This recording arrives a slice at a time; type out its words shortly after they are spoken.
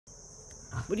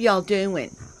What are y'all doing?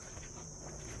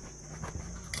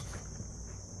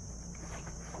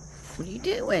 What are you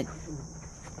doing?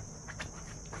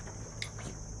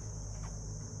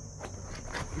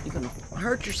 You're gonna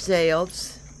hurt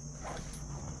yourselves.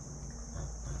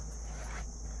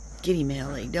 Get him,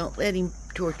 Ellie. Don't let him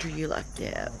torture you like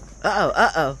that.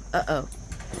 Uh-oh.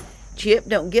 Chip,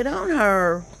 don't get on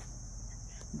her.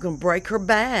 You're gonna break her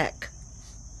back.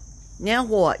 Now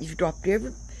what? You've dropped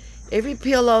every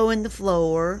pillow in the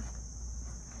floor.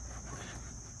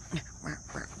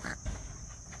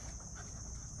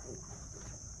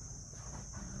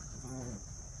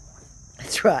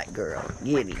 That's right, girl.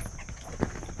 Get him.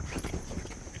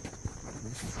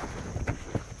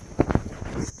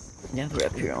 Now they're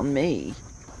up here on me.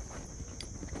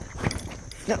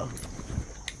 No.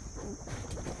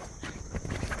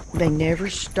 They never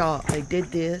stop. They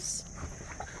did this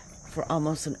for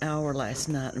almost an hour last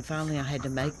night, and finally I had to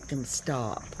make them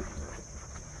stop.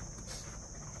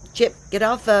 Chip, get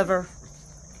off of her.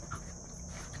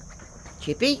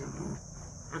 Chippy?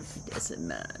 He doesn't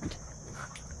mind.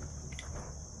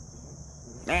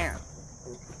 Now.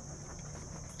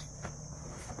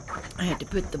 I had to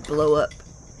put the blow-up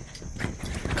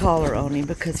collar on him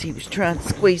because he was trying to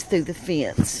squeeze through the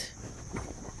fence.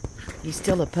 He's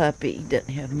still a puppy. He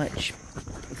doesn't have much,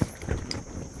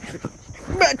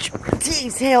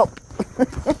 geez, help.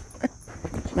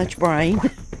 Much brain.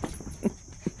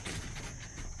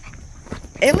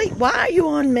 Ellie, why are you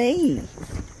on me?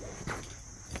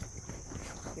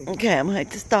 Okay, I'm going to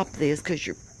have to stop this because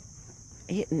you're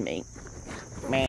hitting me.